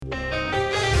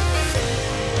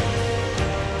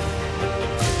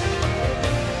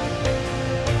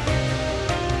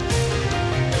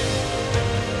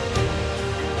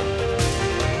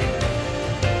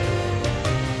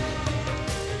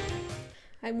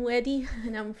Weddy,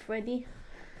 and I'm Freddy,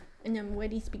 and I'm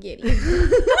Weddy Spaghetti.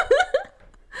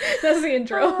 That's the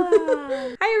intro.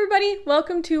 Hi everybody,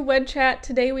 welcome to WedChat.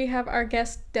 Today we have our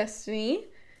guest Destiny.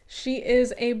 She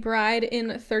is a bride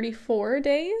in 34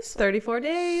 days. 34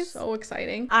 days. So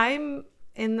exciting. I'm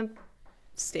in the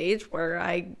stage where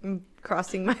I'm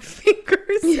crossing my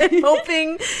fingers and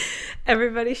hoping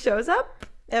everybody shows up.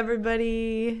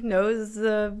 Everybody knows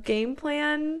the game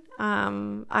plan.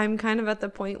 I'm kind of at the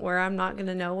point where I'm not going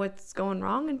to know what's going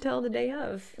wrong until the day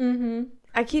of. Mm-hmm.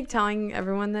 I keep telling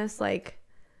everyone this, like,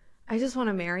 I just want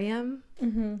to marry him.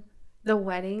 Mm-hmm. The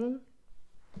wedding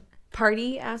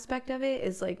party aspect of it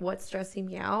is, like, what's stressing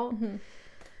me out. Mm-hmm.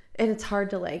 And it's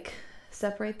hard to, like,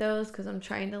 separate those because I'm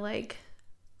trying to, like,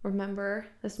 remember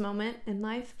this moment in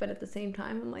life. But at the same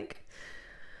time, I'm like,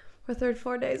 we're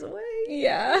 34 days away.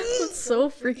 Yeah, it's so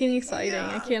freaking exciting.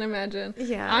 Yeah. I can't imagine.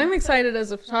 Yeah. I'm excited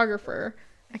as a photographer.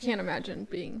 I can't imagine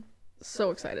being so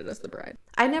excited as the bride.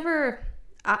 I never,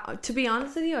 to be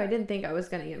honest with you, I didn't think I was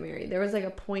going to get married. There was like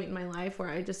a point in my life where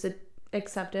I just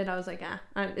accepted. I was like,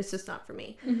 it's just not for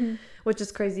me. Mm-hmm. Which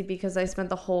is crazy because I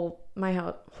spent my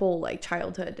whole like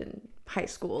childhood and high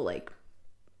school like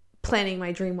planning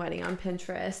my dream wedding on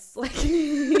Pinterest. Like,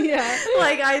 yeah.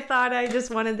 Like I thought I just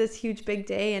wanted this huge big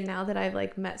day, and now that I've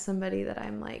like met somebody that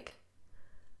I'm like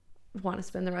want to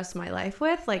spend the rest of my life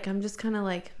with, like I'm just kind of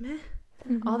like, meh.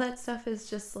 Mm-hmm. All that stuff is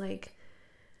just like,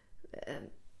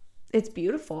 it's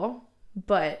beautiful,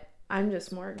 but I'm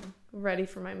just more ready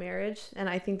for my marriage, and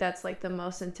I think that's like the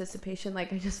most anticipation.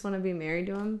 Like I just want to be married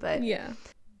to him, but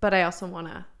I also want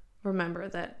to remember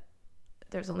that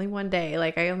there's only one day.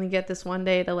 Like I only get this one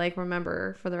day to like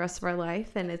remember for the rest of our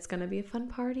life, and it's gonna be a fun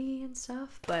party and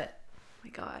stuff. But oh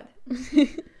my God,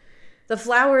 the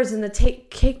flowers and the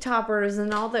cake toppers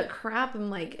and all the crap. I'm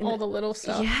like all the little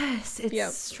stuff. Yes,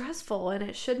 it's stressful, and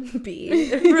it shouldn't be.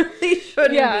 It really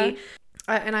shouldn't be.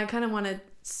 And I kind of want to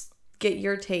get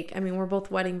your take. I mean, we're both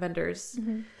wedding vendors.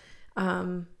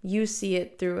 Mm-hmm. You see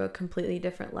it through a completely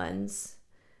different lens.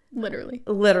 Literally.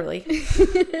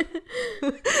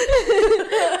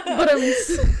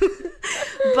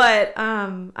 But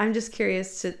I'm just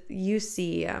curious to you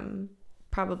see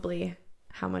probably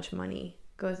how much money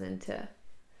goes into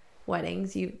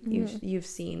weddings. You've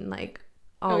seen like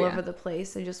all over the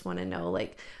place. I just want to know,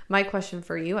 like, my question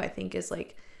for you, I think, is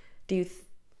like, do you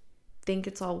think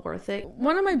it's all worth it?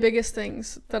 One of my biggest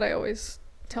things that I always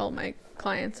tell my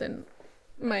clients, and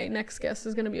my next guest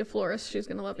is going to be a florist. She's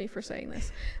going to love me for saying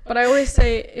this. But I always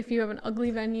say, if you have an ugly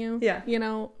venue, you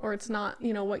know, or it's not,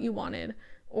 you know, what you wanted,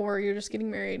 or you're just getting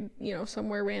married, you know,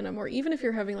 somewhere random, or even if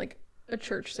you're having like a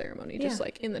church ceremony, just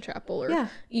like in the chapel, or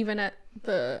even at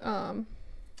the,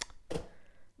 what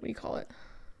do you call it?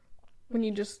 When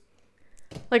you just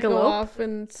like go off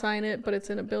and sign it, but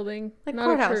it's in a building. Like not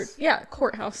courthouse. A church. Yeah,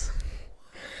 courthouse.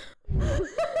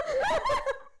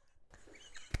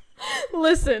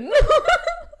 Listen.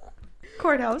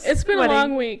 Courthouse. It's been wedding. A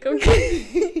long week, okay?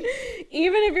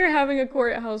 Even if you're having a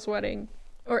courthouse wedding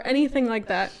or anything like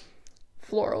that,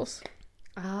 florals.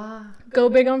 Go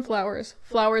big on flowers.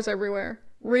 Flowers everywhere.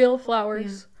 Real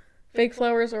flowers. Yeah. Fake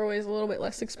flowers are always a little bit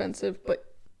less expensive,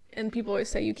 and people always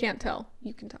say you can't tell.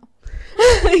 You can tell.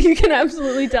 You can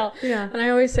absolutely tell. Yeah. And I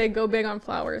always say go big on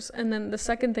flowers. And then the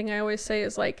second thing I always say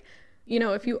is, like, you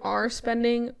know, if you are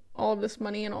spending all of this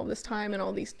money and all this time and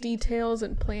all these details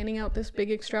and planning out this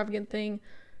big extravagant thing,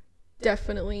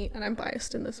 definitely, and I'm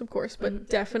biased in this of course, but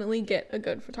definitely get a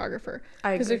good photographer.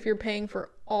 Because if you're paying for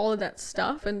all of that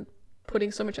stuff and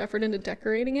putting so much effort into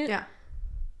decorating it,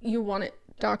 you want it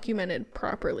documented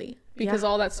properly, because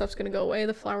all that stuff's going to go away.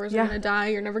 The flowers are going to die.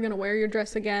 You're never going to wear your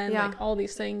dress again. Like all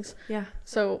these things.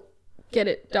 So get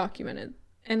it documented.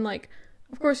 And like,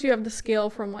 of course, you have the scale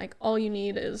from like all you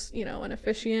need is, you know, an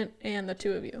officiant and the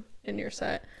two of you in your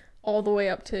set, all the way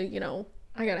up to, you know,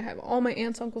 I gotta have all my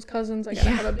aunts, uncles, cousins. I gotta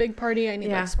have a big party. I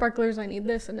need like sparklers. I need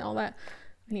this and all that.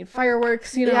 I need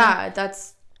fireworks, you know.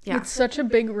 It's such a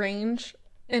big range,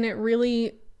 and it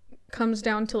really comes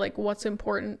down to like what's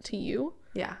important to you.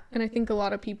 Yeah. And I think a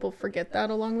lot of people forget that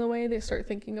along the way. They start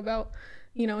thinking about,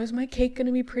 you know, is my cake going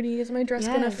to be pretty? Is my dress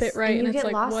going to fit right? And you it's get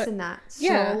like, lost in that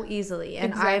so easily.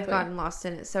 And I've gotten lost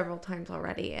in it several times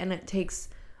already. And it takes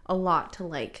a lot to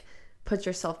like put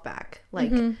yourself back.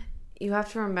 Like you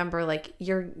have to remember, like,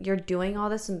 you're doing all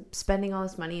this and spending all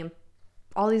this money, and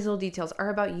all these little details are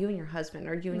about you and your husband,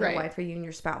 or you and your wife, or you and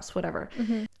your spouse, whatever.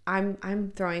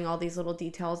 I'm throwing all these little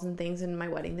details and things in my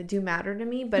wedding that do matter to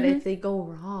me, but if they go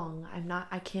wrong,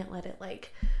 I can't let it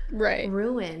like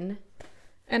ruin.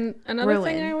 And another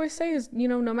thing I always say is, you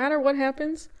know, no matter what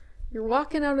happens, you're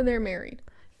walking out of there married.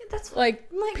 that's like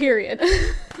period.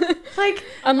 Like,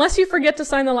 unless you forget to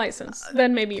sign the license,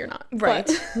 then maybe you're not. Right.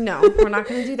 But No, we're not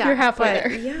going to do that. You're halfway but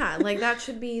there. Yeah, like that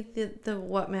should be the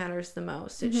what matters the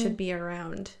most. It should be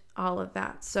around all of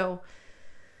that. So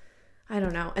I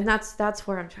don't know. And that's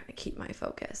where I'm trying to keep my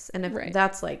focus. And if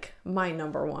that's like my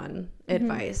number one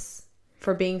advice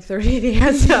for being 30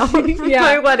 days out from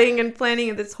my wedding and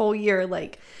planning this whole year,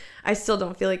 like I still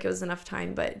don't feel like it was enough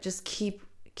time, but just keep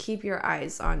your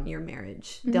eyes on your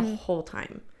marriage the whole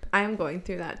time. I'm going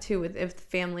through that too with if the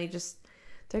family just,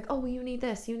 they're like, oh, well, you need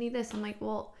this. I'm like,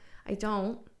 well, I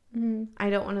don't. I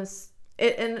don't want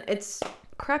to. And it's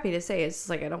crappy to say. It's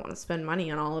like I don't want to spend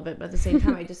money on all of it, but at the same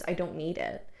time, I don't need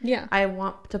it. Yeah. I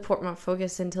want to put my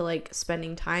focus into like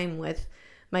spending time with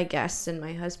my guests and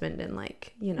my husband, and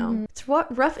like, you know, it's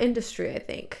rough industry, I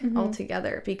think,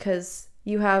 altogether, because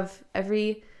you have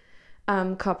every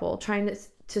couple trying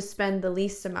to spend the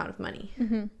least amount of money.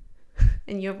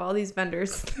 And you have all these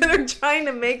vendors that are trying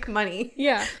to make money.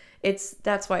 Yeah.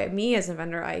 That's why me as a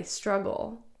vendor, I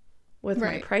struggle with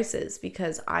my prices,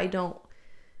 because I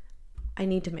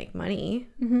need to make money,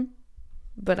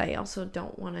 but I also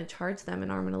don't want to charge them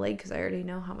an arm and a leg because I already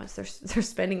know how much they're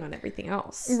spending on everything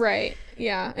else. Right.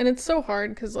 Yeah. And it's so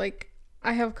hard because like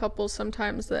I have couples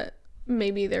sometimes that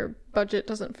maybe their budget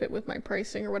doesn't fit with my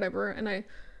pricing or whatever, and I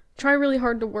try really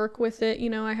hard to work with it. You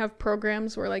know, I have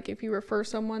programs where like if you refer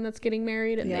someone that's getting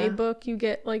married and they book, you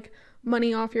get like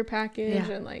money off your package,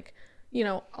 and like, you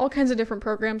know, all kinds of different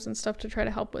programs and stuff to try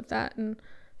to help with that. And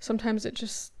sometimes it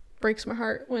just breaks my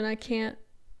heart when I can't,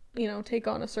 you know, take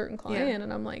on a certain client,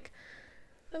 and I'm like,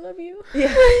 I love you.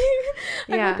 Yeah.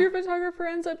 I hope your photographer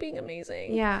ends up being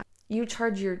amazing. Yeah. You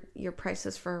charge your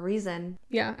prices for a reason.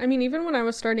 Yeah. I mean, even when I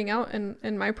was starting out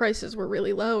and my prices were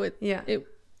really low,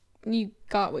 you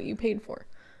got what you paid for.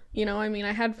 You know, I mean,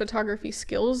 I had photography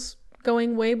skills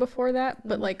going way before that,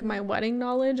 but like my wedding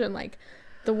knowledge and like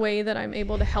the way that I'm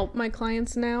able to help my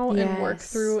clients now and work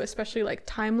through especially like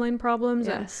timeline problems,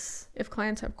 and if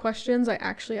clients have questions, I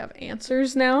actually have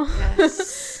answers now.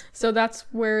 So that's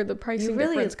where the pricing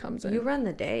difference comes in. You run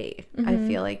the day. I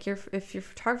feel like if your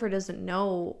photographer doesn't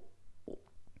know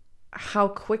how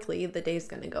quickly the day's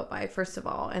going to go by, first of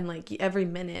all, and like every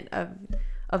minute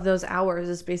of those hours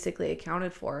is basically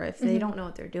accounted for. If they don't know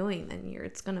what they're doing, then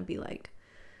it's going to be like,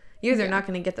 you're either not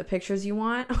going to get the pictures you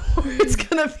want, or it's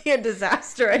going to be a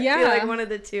disaster. I feel like one of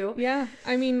the two. Yeah.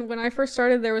 I mean, when I first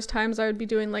started, there was times I would be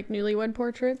doing like newlywed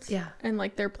portraits. Yeah. And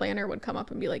like their planner would come up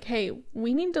and be like, hey,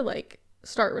 we need to like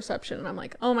start reception. And I'm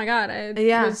like, oh my God, I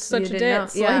was such a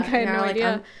ditz. Like I had no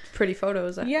idea. Pretty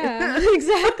photos. Yeah,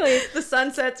 exactly. The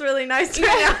sunset's really nice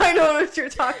right now. I know what you're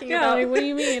talking about. Like, what do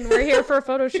you mean? We're here for a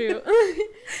photo shoot.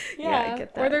 I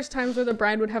get that. Or there's times where the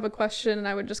bride would have a question and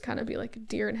I would just kind of be like a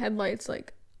deer in headlights,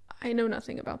 like, I know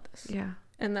nothing about this. Yeah.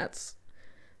 And that's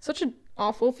such an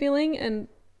awful feeling. And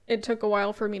it took a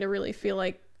while for me to really feel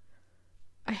like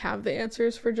I have the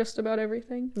answers for just about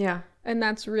everything. Yeah. And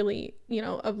that's really, you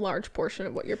know, a large portion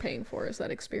of what you're paying for is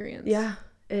that experience. Yeah,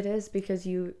 it is, because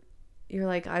you're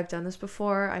like, I've done this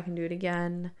before. I can do it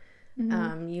again.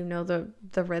 You know,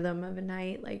 the rhythm of a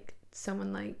night, like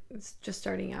someone like just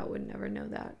starting out would never know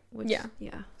that.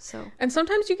 Yeah. So, and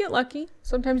sometimes you get lucky.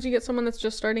 Sometimes you get someone that's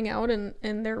just starting out and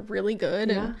they're really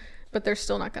good, but they're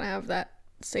still not going to have that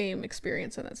same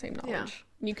experience and that same knowledge.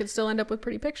 Yeah. You could still end up with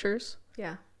pretty pictures.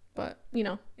 Yeah. But, you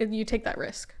know, you take that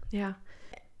risk. Yeah.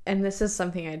 And this is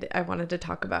something I wanted to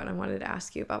talk about and I wanted to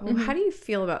ask you about. Well, how do you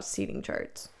feel about seating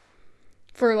charts?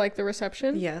 For like the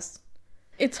reception? Yes.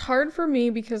 It's hard for me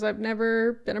because I've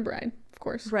never been a bride.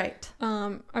 Course. Right.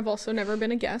 I've also never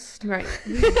been a guest. Right.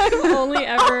 I've only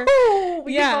ever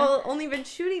you've only been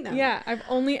shooting them. Yeah, I've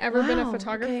only ever been a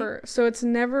photographer. Okay. So it's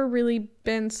never really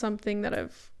been something that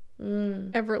I've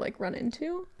ever like run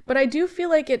into. But I do feel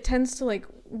like it tends to like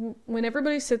when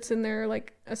everybody sits in their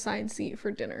like assigned seat for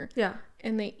dinner. Yeah.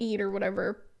 And they eat or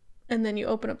whatever, and then you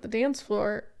open up the dance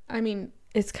floor. I mean,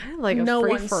 it's kind of like a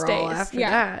free for all after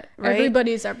that, right?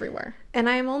 Everybody's everywhere. And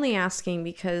I'm only asking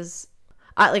because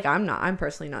I'm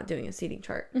personally not doing a seating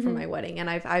chart for my wedding,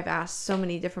 and I've asked so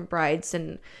many different brides,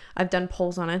 and I've done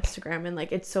polls on Instagram, and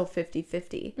like it's so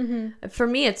 50-50. For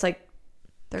me, it's like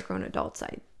they're grown adults.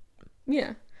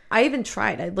 I even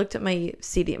tried. I looked at my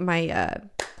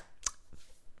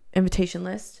invitation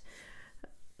list,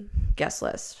 guest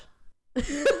list,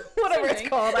 whatever it's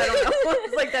called. I don't know.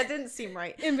 It's like that didn't seem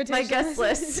right. My guest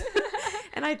list,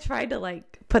 and I tried to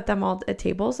like put them all at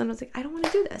tables, and I was like, I don't want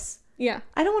to do this. Yeah.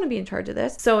 I don't want to be in charge of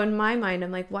this. So in my mind,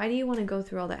 I'm like, why do you want to go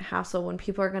through all that hassle when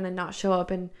people are going to not show up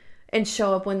and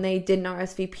show up when they didn't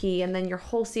RSVP, and then your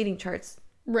whole seating chart's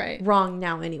wrong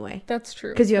now anyway. That's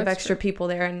true. Because you have extra people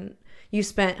there, and you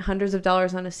spent hundreds of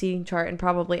dollars on a seating chart and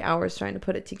probably hours trying to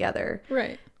put it together.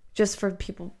 Right. Just for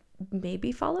people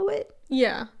maybe follow it.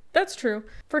 Yeah, that's true.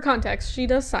 For context, she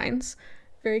does signs.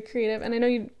 Very creative. And I know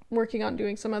you're working on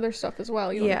doing some other stuff as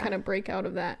well. You want to kind of break out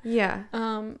of that. Yeah.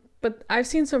 But I've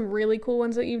seen some really cool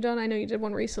ones that you've done. I know you did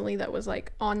one recently that was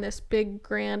like on this big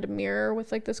grand mirror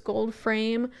with like this gold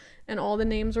frame and all the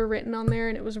names were written on there,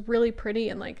 and it was really pretty.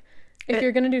 And like, if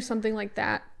you're going to do something like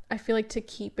that, I feel like to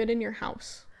keep it in your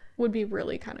house would be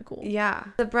really kind of cool. Yeah.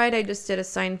 The bride I just did a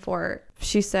sign for,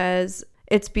 she says,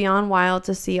 "It's beyond wild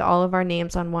to see all of our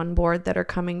names on one board that are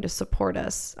coming to support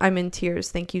us. I'm in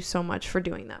tears. Thank you so mumuch for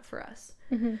doing that for us."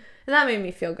 Mm-hmm. And that made me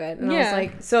feel good. And I was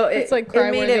like, so it's like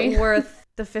it made it worth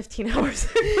the 15 hours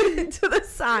I put into the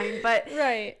sign. But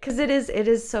right. Because it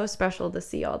is so special to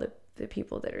see all the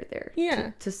people that are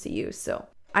there to see you. So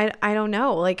I don't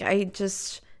know. Like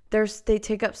they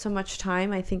take up so much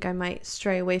time. I think I might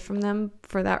stray away from them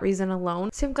for that reason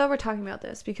alone. See, I'm glad we're talking about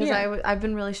this because I've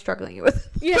been really struggling with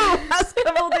it the last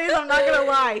couple of days. I'm not going to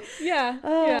lie.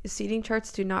 Yeah. Seating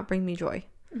charts do not bring me joy.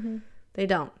 Mm-hmm. They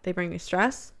don't. They bring me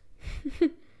stress.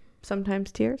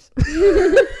 Sometimes tears.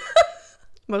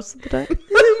 Most of the time.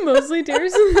 Mostly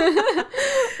tears.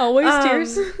 Always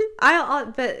tears.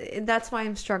 But that's why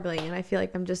I'm struggling, and I feel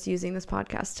like I'm just using this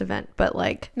podcast to vent. But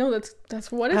like, no, that's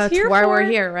what it's here for. That's why we're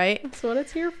here, right? That's what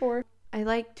it's here for. I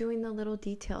like doing the little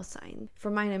detail sign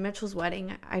for mine and Mitchell's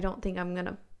wedding. I don't think I'm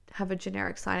gonna have a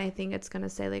generic sign. I think it's gonna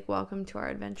say like "Welcome to our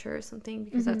adventure" or something,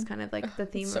 because that's kind of like the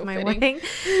theme of my wedding.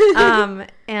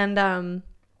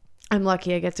 I'm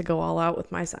lucky I get to go all out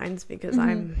with my signs because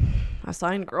I'm a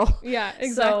sign girl. Yeah,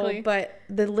 exactly. So, but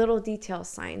the little detail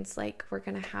signs, like we're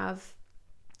going to have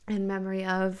in memory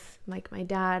of like my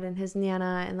dad and his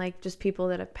Nana and like just people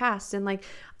that have passed. And like,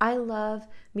 I love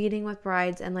meeting with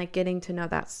brides and like getting to know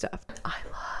that stuff. I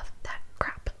love that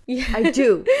crap. Yeah. I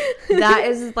do. That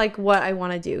is like what I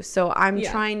want to do. So I'm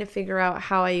trying to figure out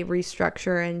how I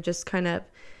restructure and just kind of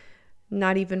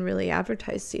not even really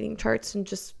advertise seating charts and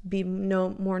just be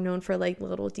more known for like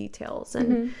little details,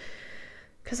 and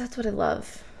because that's what I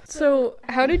love. So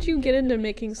how did you get into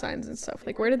making signs and stuff?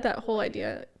 Like, where did that whole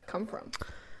idea come from?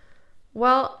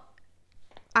 Well,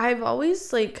 I've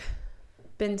always like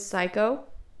been psycho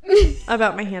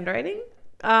about my handwriting,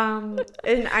 and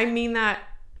I mean that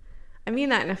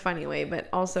in a funny way, but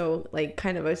also like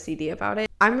kind of OCD about it.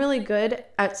 I'm really good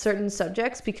at certain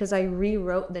subjects because I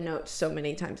rewrote the notes so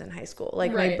many times in high school.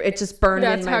 Like it just burned in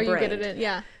my brain. That's how you get it in.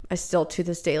 Yeah. I still to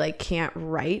this day like can't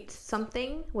write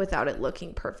something without it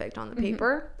looking perfect on the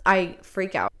paper. I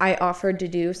freak out. I offered to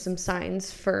do some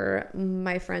signs for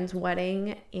my friend's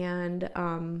wedding, and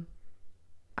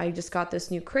I just got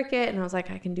this new Cricut, and I was like,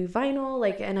 I can do vinyl,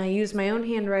 like, and I used my own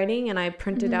handwriting and I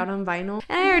printed out on vinyl.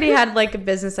 And I already had like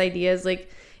business ideas like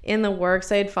in the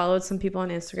works. I had followed some people on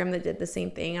Instagram that did the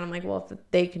same thing, and I'm like, well, if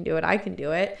they can do it, I can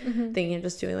do it. Thinking of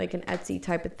just doing like an Etsy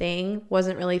type of thing.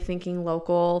 Wasn't really thinking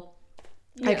local.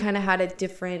 I kind of had a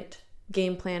different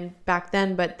game plan back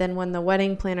then, but then when the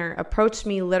wedding planner approached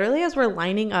me literally as we're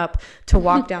lining up to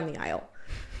walk down the aisle,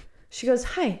 she goes,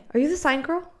 "Hi, are you the sign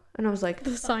girl?" And I was like,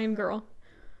 "The sign girl."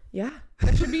 Yeah.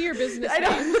 That should be your business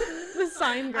name. The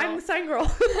sign girl. I'm the sign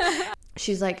girl.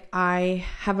 She's like, "I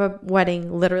have a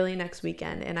wedding literally next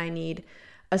weekend, and I need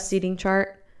a seating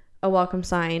chart, a welcome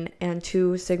sign, and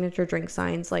 2 signature drink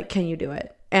signs. Like, can you do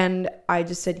it?" And I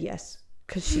just said yes,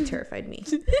 because she terrified me.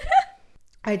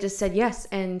 I just said yes.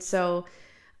 And so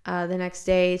the next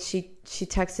day she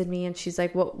texted me, and she's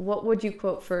like, what would you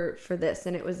quote for this?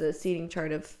 And it was a seating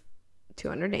chart of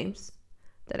 200 names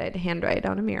that I had to handwrite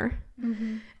on a mirror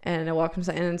and a welcome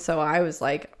sign. And so I was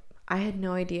like, I had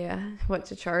no idea what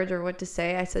to charge or what to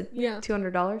say. I said,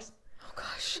 $200. Oh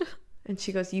gosh. And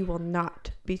she goes, "You will not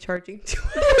be charging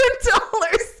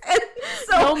 $200. And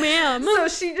so, no, ma'am. So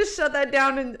she just shut that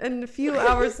down. And a few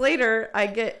hours later, I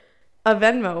get a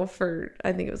Venmo for,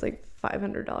 I think it was like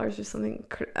 $500 or something.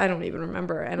 I don't even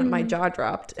remember. And my jaw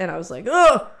dropped, and I was like,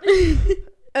 "Oh."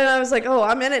 And I was like, "Oh,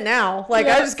 I'm in it now. Like,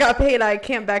 I just got paid. I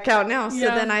can't back out now." So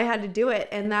then I had to do it.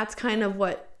 And that's kind of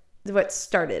what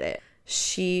started it.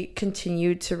 She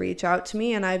continued to reach out to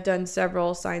me, and I've done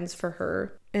several signs for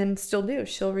her and still do.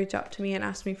 She'll reach out to me and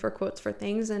ask me for quotes for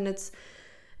things.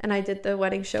 And I did the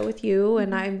wedding show with you,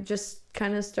 and I just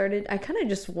kind of started,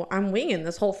 I'm winging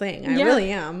this whole thing. I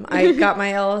really am. I got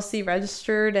my LLC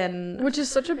registered, which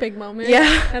is such a big moment.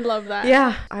 Yeah. I love that.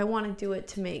 Yeah. I want to do it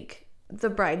to make the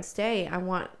bride's day. I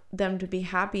want them to be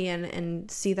happy and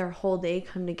see their whole day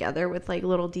come together with like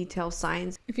little detail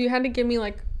signs. If you had to give me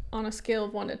like on a scale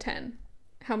of 1 to 10,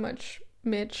 how much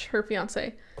Mitch, her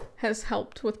fiance, has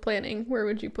helped with planning, where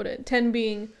would you put it? 10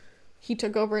 being he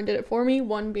took over and did it for me.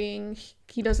 One being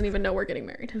he doesn't even know we're getting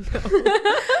married. No.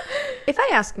 If I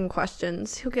ask him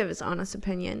questions, he'll give his honest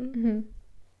opinion. Mm-hmm.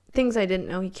 Things I didn't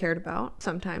know he cared about.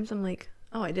 Sometimes I'm like,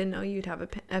 oh, I didn't know you'd have an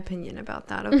opinion about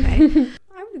that. Okay.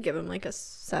 I would give him like a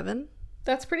 7.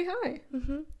 That's pretty high.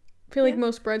 Mm-hmm. I feel like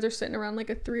most brides are sitting around like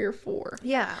a 3 or 4.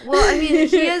 Yeah. Well, I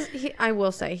mean, I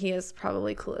will say he is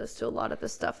probably clueless to a lot of the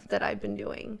stuff that I've been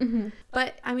doing. Mm-hmm.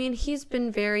 But I mean, he's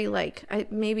been very like,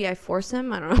 maybe I force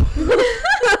him. I don't know.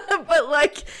 But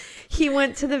like, he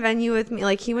went to the venue with me.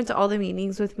 Like, he went to all the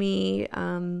meetings with me.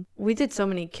 We did so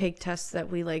many cake tests that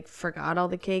we like forgot all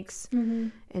the cakes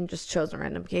and just chose a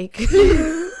random cake.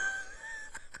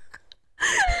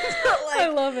 I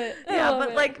love it.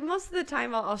 Like most of the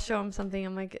time I'll show him something.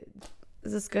 I'm like,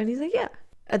 is this good? And he's like, yeah.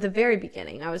 At the very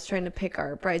beginning, I was trying to pick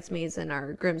our bridesmaids and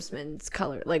our groomsmen's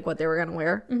color, like what they were going to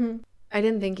wear. Mm-hmm. I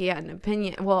didn't think he had an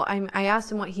opinion. Well, I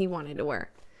asked him what he wanted to wear.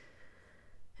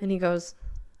 And he goes,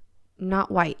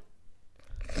 not white.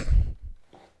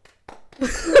 I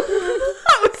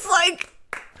was like,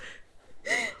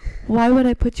 why would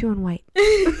I put you on white?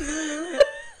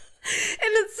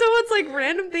 And it's like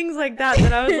random things like that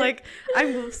I was like,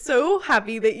 I'm so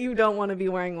happy that you don't want to be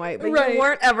wearing white, but you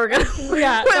weren't ever gonna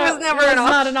wear it. It was never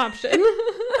not an option.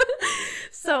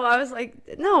 So I was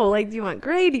like, no, like, do you want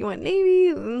gray? Do you want navy?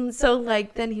 And so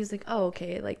like then he was like, oh,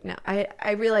 okay. Like, now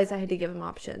I realized I had to give him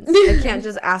options. I can't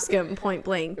just ask him point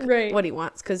blank what he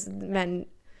wants, because men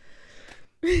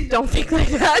don't think like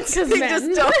that. Because men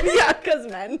just don't. Yeah, because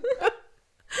men.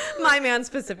 My man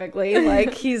specifically,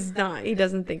 like, he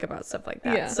doesn't think about stuff like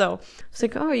that. Yeah. So it's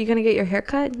like, oh, are you gonna get your hair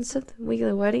cut and stuff the week of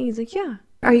the wedding? He's like, yeah.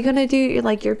 Are you gonna do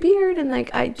your beard? And like,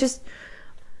 I just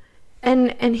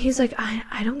and he's like,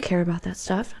 I don't care about that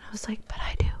stuff. And I was like, but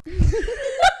I do.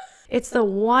 It's the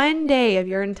one day of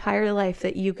your entire life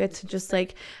that you get to just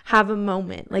like have a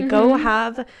moment. Like, go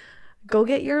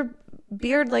get your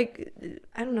beard, like,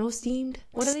 I don't know, steamed.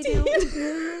 What do they do?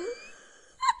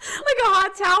 Like a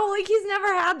hot towel. Like, he's never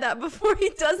had that before. He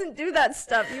doesn't do that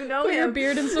stuff, you know. Put your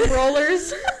beard in some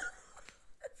rollers.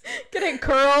 Get it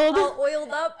curled, all oiled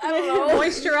up. I don't know.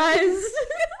 Moisturized.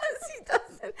 He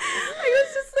doesn't. I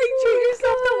was just like, treat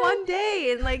yourself to one day,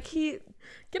 and like he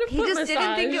just massage.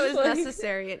 didn't think it was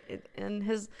necessary. And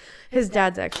his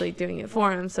dad's actually doing it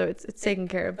for him, so it's taken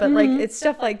care of. But like, it's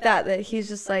stuff like that he's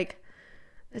just like,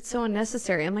 it's so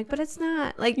unnecessary. I'm like, but it's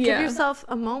not. Like, give yourself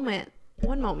a moment.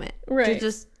 One moment to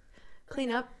just clean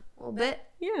up a little bit.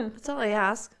 Yeah, that's all I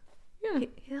ask. Yeah,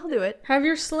 he'll do it. Have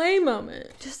your slay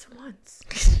moment just once.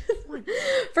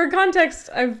 For context,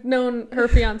 I've known her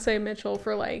fiance Mitchell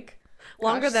for like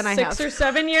longer than I have. 6 or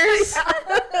 7 years.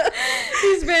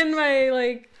 He's been my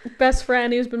like best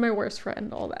friend. He's been my worst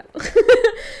friend. All that.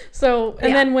 So,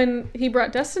 and then when he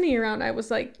brought Destiny around, I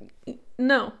was like,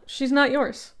 no, she's not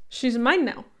yours. She's mine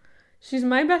now. She's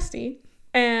my bestie.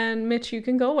 And Mitch, you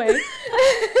can go away.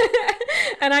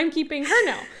 And I'm keeping her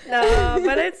now. No,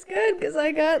 but it's good because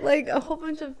I got like a whole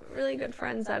bunch of really good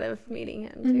friends out of meeting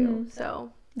him too.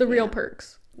 So the real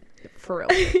perks. For real.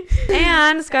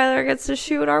 And Schyler gets to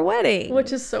shoot our wedding,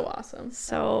 which is so awesome.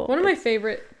 So one of my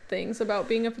favorite things about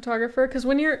being a photographer, because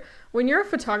when you're a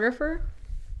photographer,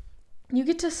 you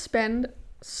get to spend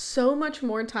so much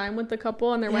more time with the couple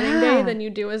on their wedding day than you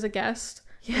do as a guest.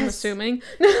 Yes. I'm assuming.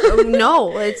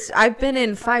 No, I've been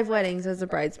in 5 weddings as a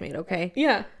bridesmaid, okay?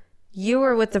 Yeah. You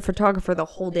were with the photographer the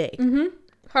whole day.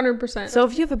 100%. So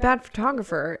if you have a bad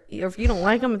photographer, or if you don't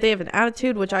like them, if they have an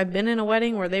attitude, which I've been in a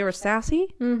wedding where they were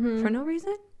sassy for no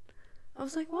reason, I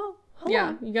was like, well, hold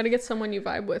on. You got to get someone you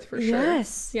vibe with for sure.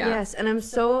 Yes. Yeah. Yes. And I'm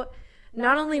so,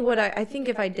 not only would I think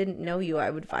if I didn't know you, I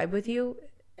would vibe with you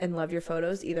and love your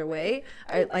photos either way.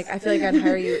 I feel like I'd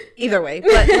hire you either way,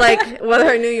 but like whether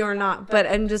I knew you or not. But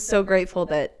I'm just so grateful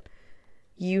that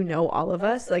you know all of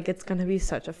us. Like, it's gonna be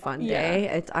such a fun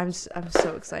day. I'm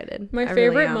so excited. My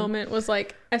favorite moment was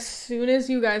like as soon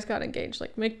as you guys got engaged.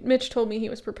 Like Mitch told me he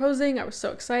was proposing. I was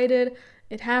so excited.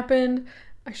 It happened.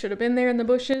 I should have been there in the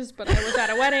bushes, but I was at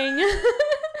a wedding.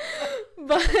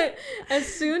 But as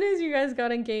soon as you guys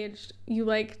got engaged, you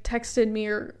like texted me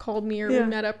or called me or we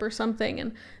met up or something.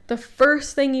 And the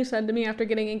first thing you said to me after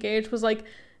getting engaged was like,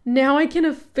 now I can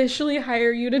officially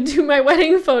hire you to do my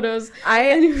wedding photos.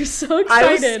 And you were so excited.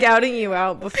 I was scouting you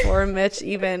out before Mitch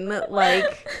even,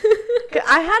 like,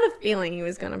 I had a feeling he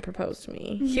was going to propose to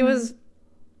me.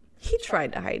 He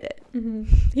tried to hide it.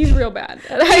 He's real bad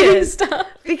at hiding stuff.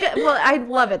 Well, I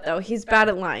love it though. He's bad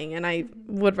at lying, and I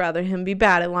would rather him be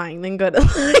bad at lying than good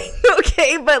at lying.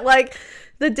 Okay, but like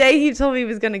the day he told me he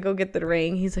was gonna go get the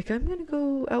ring, he's like, I'm gonna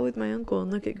go out with my uncle and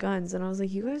look at guns, and I was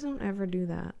like, you guys don't ever do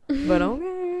that. But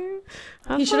okay,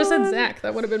 He should have said Zach.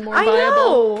 That would have been more I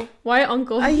viable. know. Why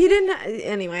uncle? He didn't.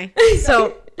 Anyway,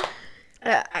 so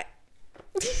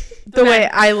the way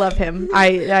I love him,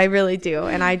 I really do,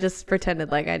 and I just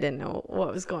pretended like I didn't know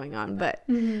what was going on, but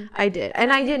I did,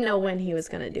 and I didn't know when he was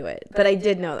gonna do it, but I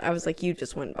did know. I was like, you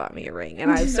just went and bought me a ring,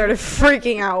 and I started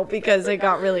freaking out because it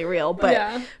got really real.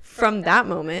 But from that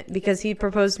moment, because he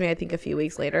proposed to me, I think a few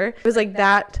weeks later, it was like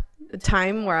that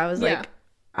time where I was like,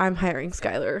 I'm hiring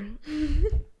Schyler.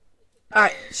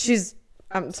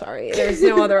 I'm sorry, there's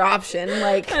no other option.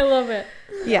 Like, I love it.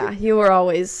 Yeah, you were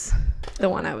always the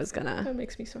one I was gonna that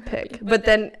makes me so pick. happy. But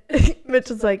then Mitch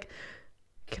was like,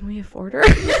 can we afford her? I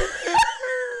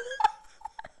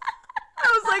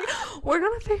was like, we're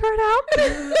gonna figure it out.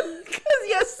 Because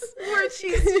yes,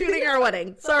 she's shooting our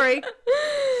wedding. Sorry.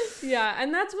 Yeah,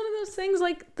 and that's one of those things,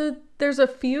 like, there's a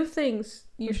few things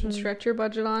you should stretch your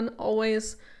budget on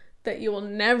always that you will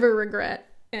never regret.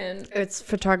 And it's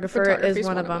photography is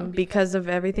one of them because of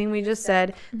everything we just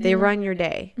said. They run your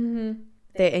day.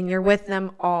 And you're with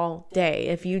them all day.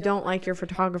 If you don't like your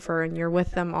photographer and you're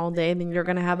with them all day, then you're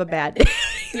gonna have a bad day.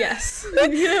 Yes.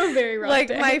 You have a very rough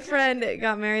day. My friend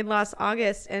got married last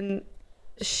August, and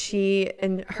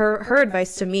her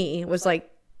advice to me was like,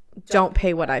 don't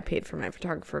pay what I paid for my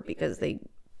photographer because they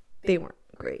weren't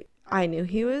great. I knew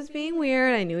he was being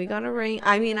weird. I knew he got a ring.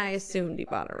 I mean, I assumed he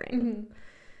bought a ring.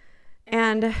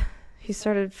 And he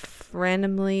started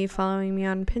randomly following me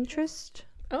on Pinterest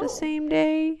the same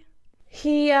day.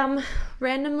 He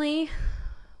randomly,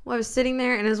 I was sitting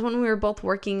there, and it was when we were both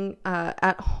working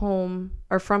at home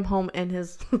or from home in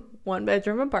his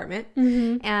 1-bedroom apartment.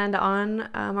 And on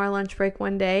our lunch break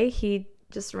one day, he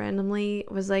just randomly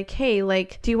was like, hey,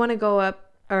 like, do you want to go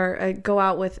up or go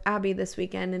out with Abby this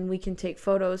weekend and we can take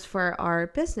photos for our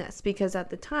business? Because at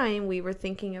the time we were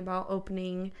thinking about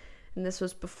opening, and this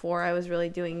was before I was really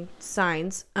doing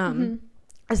signs,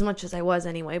 as much as I was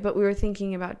anyway, but we were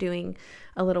thinking about doing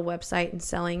a little website and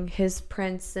selling his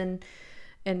prints and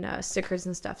stickers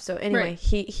and stuff. So anyway,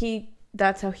 he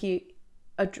that's how he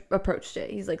approached it.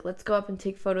 He's like, let's go up and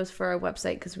take photos for our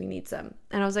website because we need some.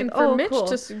 And I was like, and for Mitch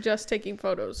to suggest taking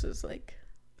photos is like,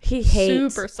 he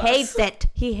hates it.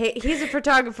 He's a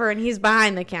photographer and he's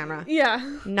behind the camera.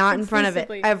 Yeah. Not in front of it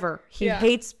ever. He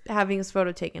hates having his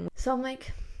photo taken. So I'm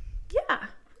like, yeah,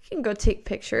 we can go take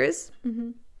pictures.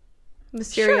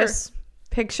 Mysterious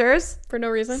pictures. For no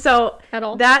reason. So at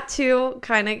all. That too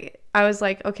kind of, I was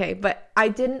like, okay, but I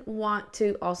didn't want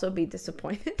to also be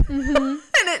disappointed and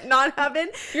it not happen.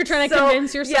 You're trying to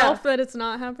convince yourself that it's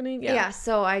not happening. Yeah.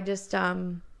 So I just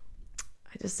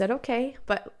said okay,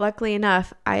 but luckily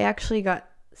enough, I actually got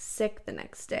sick the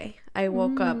next day. I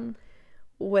woke up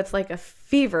with like a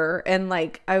fever and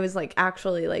like I was like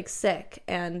actually like sick,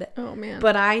 and oh man.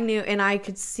 But I knew, and I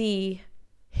could see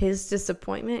his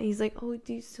disappointment. He's like, oh,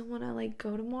 do you still want to like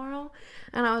go tomorrow?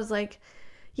 And I was like,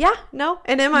 yeah, no.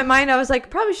 And in my mind I was like,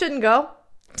 probably shouldn't go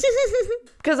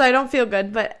because I don't feel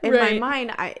good, but in my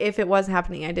mind, if it was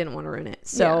happening, I didn't want to ruin it,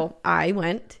 so I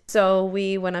went. So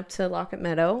we went up to Lockett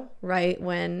Meadow right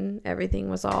when everything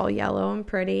was all yellow and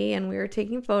pretty, and we were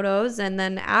taking photos. And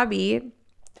then Abby,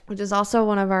 which is also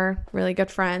one of our really good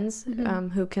friends,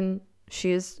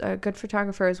 she is a good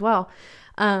photographer as well,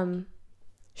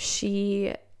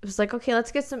 she was like, okay,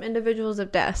 let's get some individuals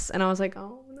of deaths. And I was like,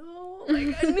 oh no,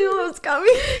 like I knew it was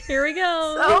coming. Here we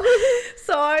go.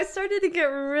 So I started to get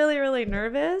really, really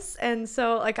nervous. And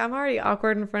so like I'm already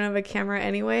awkward in front of a camera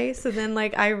anyway. So then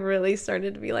like I really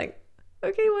started to be like,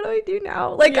 okay, what do I do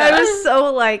now? Like I was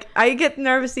so like, I get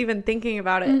nervous even thinking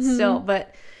about it still.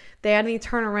 But they had me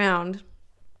turn around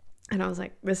and I was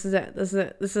like, this is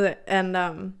it. And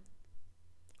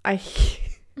I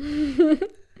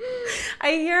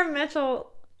hear Mitchell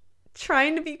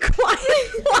trying to be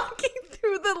quiet, walking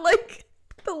through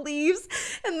the leaves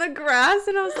and the grass,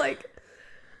 and I was like,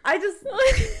 I just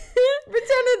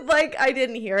pretended like I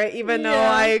didn't hear it, even though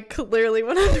I clearly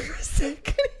 100%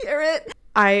 could hear it.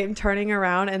 I'm turning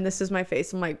around, and this is my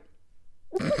face. I'm like,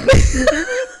 because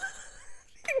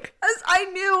I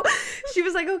knew she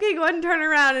was like, okay, go ahead and turn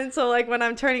around. And so like when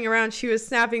I'm turning around, she was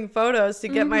snapping photos to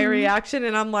get my reaction,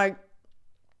 and I'm like,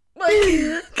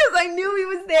 because I knew he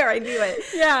was there. I knew it.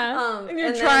 Yeah. And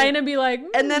you're trying to be like,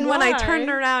 and then when I turned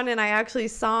around and I actually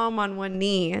saw him on one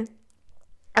knee,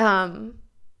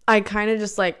 I kind of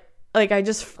just like I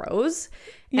just froze.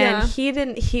 And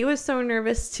he was so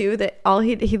nervous too that all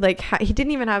he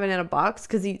didn't even have it in a box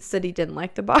because he said he didn't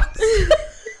like the box.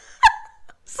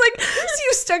 It's like, so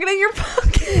you stuck it in your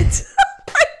pocket.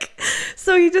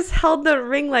 So he just held the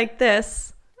ring like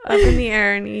this up in the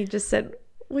air and he just said,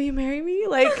 will you marry me?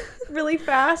 Like really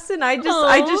fast. And I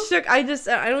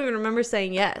don't even remember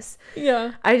saying yes.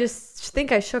 Yeah. I just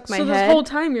think I shook my head. So this whole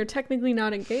time you're technically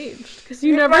not engaged because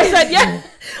you never said yes.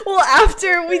 Well,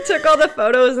 after we took all the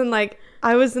photos and like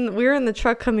we were in the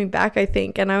truck coming back, I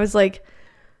think. And I was like,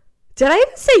 did I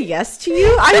even say yes to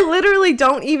you? I literally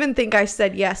don't even think I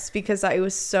said yes because I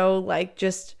was so like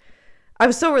I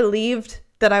was so relieved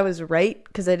that I was right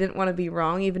because I didn't want to be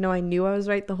wrong, even though I knew I was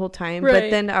right the whole time. Right.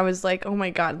 But then I was like, oh my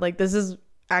God, like this is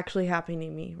actually happening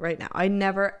to me right now. I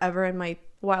never ever in my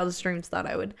wildest dreams thought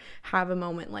I would have a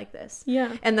moment like this.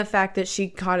 Yeah. And the fact that she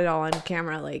caught it all on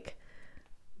camera like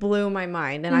blew my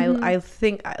mind. And I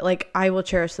think like I will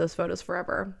cherish those photos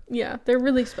forever. Yeah, they're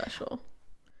really special.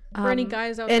 For any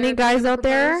guys out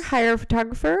there, hire a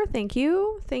photographer. Thank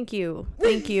you.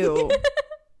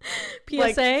 PSA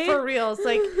like, for reals,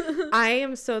 like I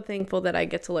am so thankful that I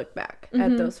get to look back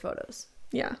at those photos.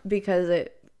 Yeah, because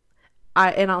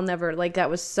I'll never, like, that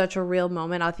was such a real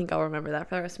moment. I think I'll remember that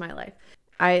for the rest of my life.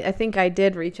 I think I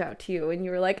did reach out to you and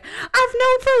you were like, I've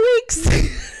known for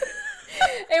weeks.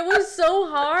 It was so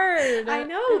hard. I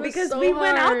know, because so we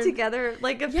went out together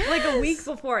like a week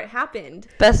before it happened.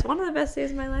 One of the best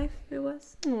days of my life it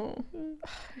was. Oh,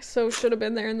 I so should have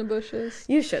been there in the bushes.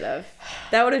 You should have.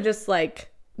 That would have just like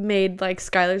made like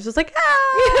Schyler's just like,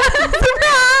 surprise!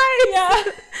 Yeah.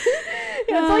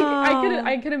 It's like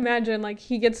I could imagine like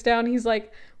he gets down, he's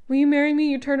like, will you marry me?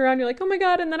 You turn around, you're like, oh my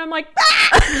God, and then I'm like,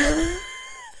 ah!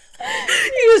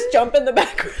 You just jump in the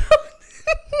background.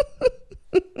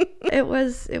 It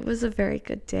was a very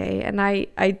good day, and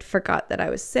I forgot that I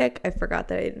was sick. I forgot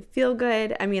that I didn't feel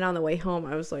good. I mean, on the way home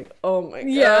I was like, oh my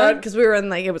God, because we were in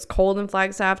like, it was cold in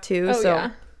Flagstaff too.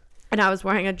 And I was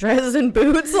wearing a dress and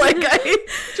boots, like I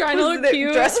trying to look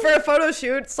cute, dressed for a photo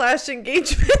shoot /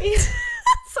 engagement.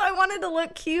 So I wanted to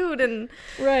look cute and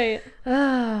right.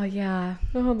 Oh yeah.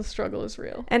 Oh, the struggle is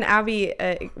real. And Abby,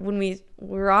 when we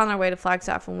were on our way to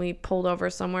Flagstaff, when we pulled over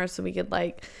somewhere so we could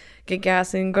like get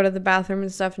gas and go to the bathroom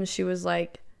and stuff, and she was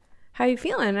like, how you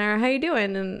feeling, or how you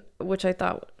doing? And which I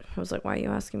was like, why are you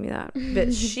asking me that?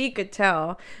 But she could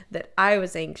tell that I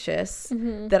was anxious,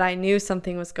 that I knew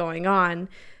something was going on,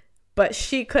 but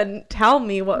she couldn't tell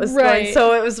me what was going.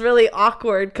 So it was really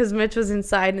awkward because Mitch was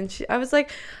inside, and I was like,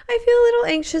 I feel a little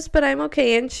anxious, but I'm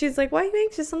okay. And she's like, why are you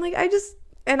anxious? I'm like,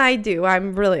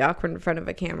 I'm really awkward in front of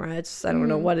a camera. It's just, I don't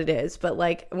know what it is, but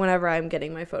like whenever I'm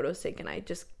getting my photos taken, I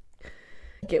just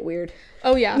get weird.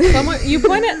 Oh yeah,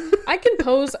 I can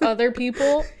pose other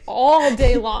people all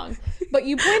day long, but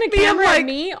you point a camera at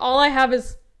me, all I have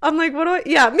is, I'm like, what do I,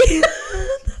 yeah, me.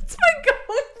 That's my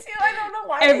go-to. I don't know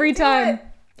why. Every time.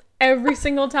 Every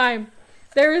single time.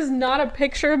 There is not a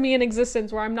picture of me in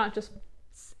existence where I'm not just,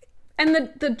 and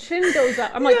the chin goes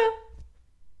up. I'm like,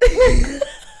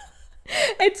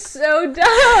 it's so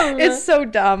dumb. It's so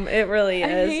dumb. It really is.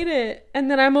 I hate it. And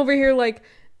then I'm over here like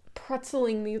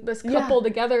pretzeling this couple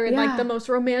together in like the most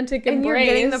romantic embrace. And you're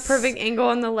getting the perfect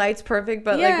angle and the light's perfect,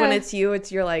 but like when it's you,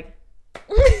 you're like,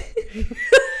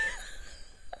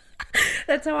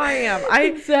 that's how I am.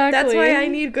 Exactly. That's why I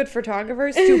need good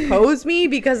photographers to pose me,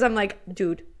 because I'm like,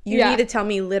 dude, you need to tell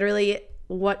me literally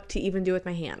what to even do with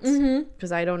my hands,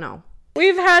 because I don't know.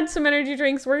 We've had some energy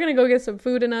drinks. We're gonna go get some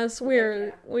food in us. We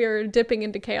are dipping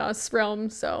into chaos realm.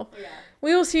 So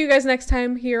we will see you guys next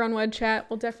time here on WedChat.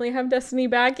 We'll definitely have Destiny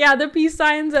back. Yeah, the peace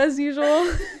signs as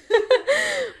usual.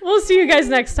 We'll see you guys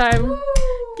next time.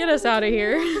 Get us out of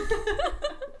here.